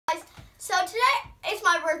So today is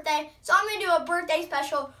my birthday, so I'm going to do a birthday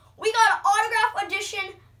special. We got autograph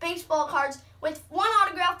edition baseball cards with 1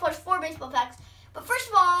 autograph plus 4 baseball packs. But first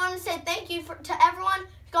of all, I want to say thank you to everyone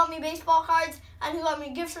who got me baseball cards and who got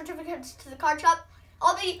me gift certificates to the card shop.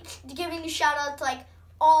 I'll be giving you shout outs like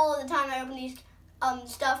all the time I open these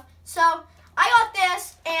stuff. So I got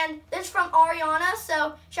this, and this is from Ariana,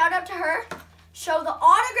 so shout out to her. Show the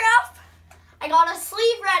autograph. I got a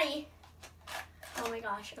sleeve ready. Oh my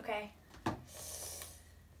gosh, okay.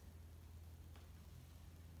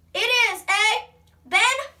 It is a Ben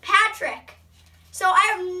Patrick. So I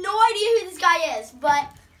have no idea who this guy is,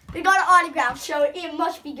 but we got an autograph, so it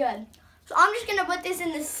must be good. So I'm just gonna put this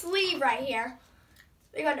in the sleeve right here.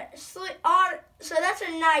 We got a sleeve, so that's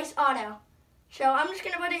a nice auto. So I'm just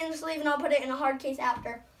gonna put it in the sleeve and I'll put it in a hard case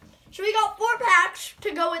after. So we got 4 packs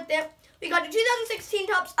to go with it. We got the 2016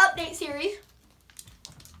 Topps Update Series.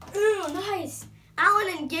 Ooh, nice.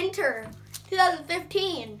 Allen and Ginter,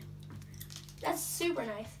 2015. That's super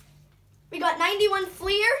nice. We got 91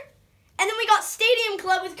 Fleer, and then we got Stadium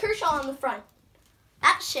Club with Kershaw on the front.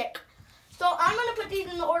 That's sick. So I'm gonna put these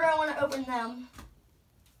in the order I want to open them.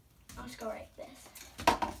 I'll just go like this.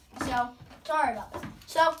 So, sorry about this.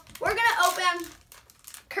 So, we're gonna open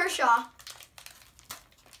Kershaw.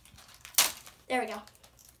 There we go.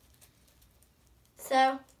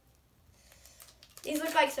 So, these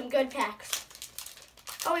look like some good packs.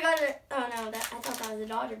 Oh, we got it. Oh no, I thought that was a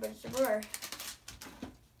Dodger, but it's a Brewer.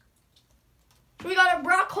 We got a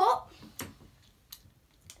Brock Holt.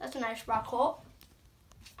 That's a nice Brock Holt.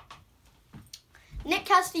 Nick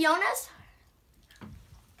Castellanos.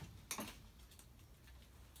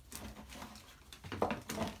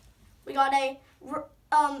 We got a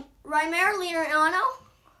Reimer Liriano.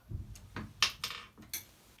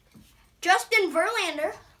 Justin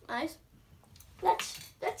Verlander. Nice. That's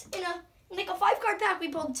in like a 5-card pack. We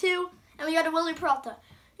pulled 2, and we got a Willie Peralta.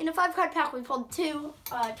 In a 5-card pack, we pulled 2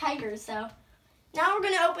 Tigers. So now we're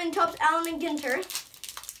gonna open Topps Allen and Ginter.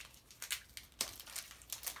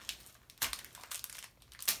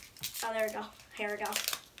 Oh, there we go. Here we go.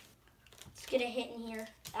 Let's get a hit in here.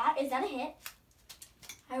 Is that a hit?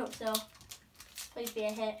 I hope so. Please be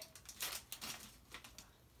a hit.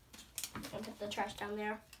 I'm gonna put the trash down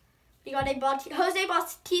there. We got a Jose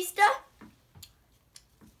Bautista.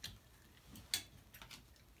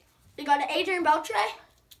 We got an Adrian Beltre.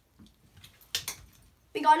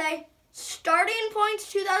 We got a Starting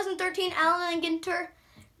Points 2013 Allen and Ginter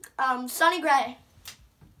Sonny Gray.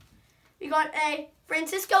 We got a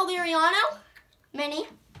Francisco Liriano mini.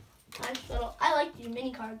 Nice little. I like these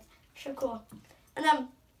mini cards. So cool. And then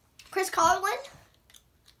Chris Carlin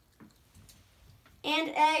and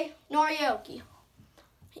a Norioki.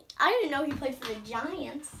 I didn't know he played for the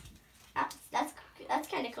Giants. That's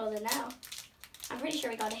kind of cool to know. I'm pretty sure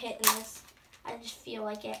we got a hit in this. I just feel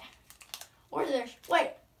like it. Or there's,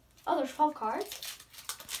 wait. Oh, there's 12 cards?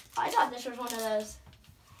 I thought this was one of those.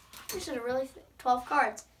 This is a really 12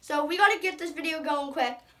 cards. So we got to get this video going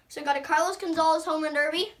quick. So we got a Carlos Gonzalez Home Run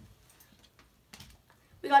Derby.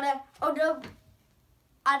 We got a Odub.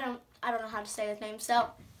 I don't know how to say his name.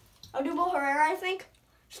 So Odubel Herrera, I think.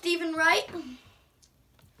 Stephen Wright.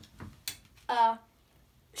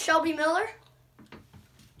 Shelby Miller.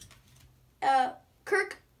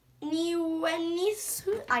 Kirk Nieuwenhuis.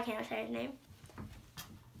 I can't say his name.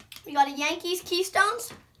 We got a Yankees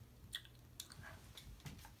Keystones.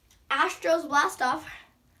 Astros Blastoff.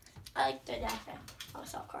 I like the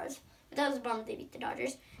soft cards. But that was a bummer they beat the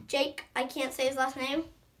Dodgers. Jake, I can't say his last name.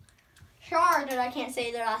 Shard, I can't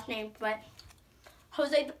say their last name, but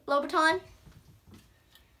Jose Lobaton.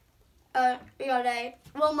 We got a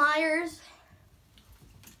Will Myers.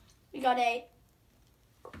 We got a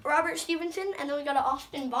Robert Stevenson, and then we got an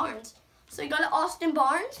Austin Barnes. So we got an Austin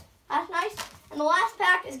Barnes. That's nice. And the last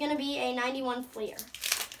pack is going to be a 91 Fleer.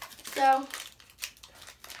 So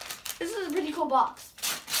this is a pretty cool box.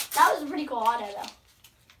 That was a pretty cool auto,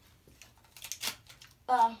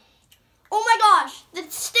 though. Oh my gosh, the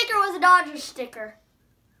sticker was a Dodgers sticker.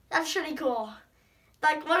 That's pretty cool.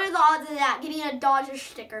 Like, what are the odds of that, getting a Dodgers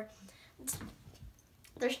sticker?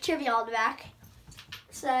 There's trivia on the back.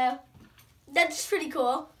 So that's pretty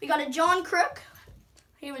cool. We got a John Crook.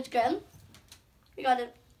 He was good. We got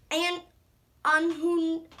an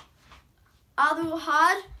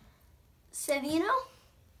Aduhad Sevino.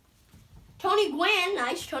 Tony Gwynn.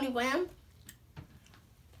 Nice, Tony Gwynn.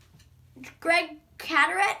 Greg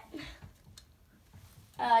Caderet.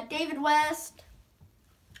 David West.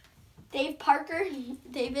 Dave Parker.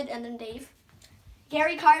 David and then Dave.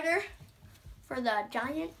 Gary Carter for the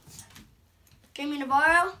Giants. Jamie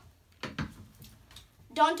Navarro.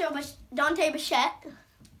 Dante Bichette.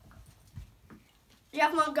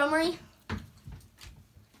 Jeff Montgomery,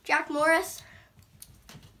 Jack Morris,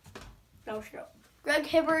 no show, Greg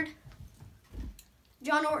Hibbard,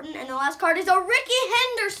 John Orton, and the last card is a Ricky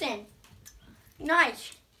Henderson.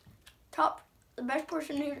 Nice. The best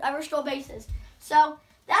person who ever stole bases. So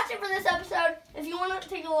that's it for this episode. If you want to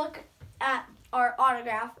take a look at our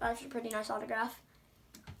autograph, that's a pretty nice autograph.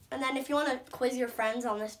 And then if you want to quiz your friends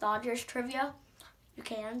on this Dodgers trivia, you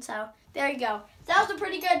can. So there you go. That was a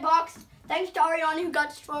pretty good box. Thanks to Ariana who got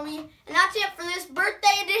this for me. And that's it for this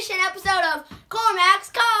birthday edition episode of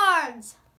Cormac's Cards.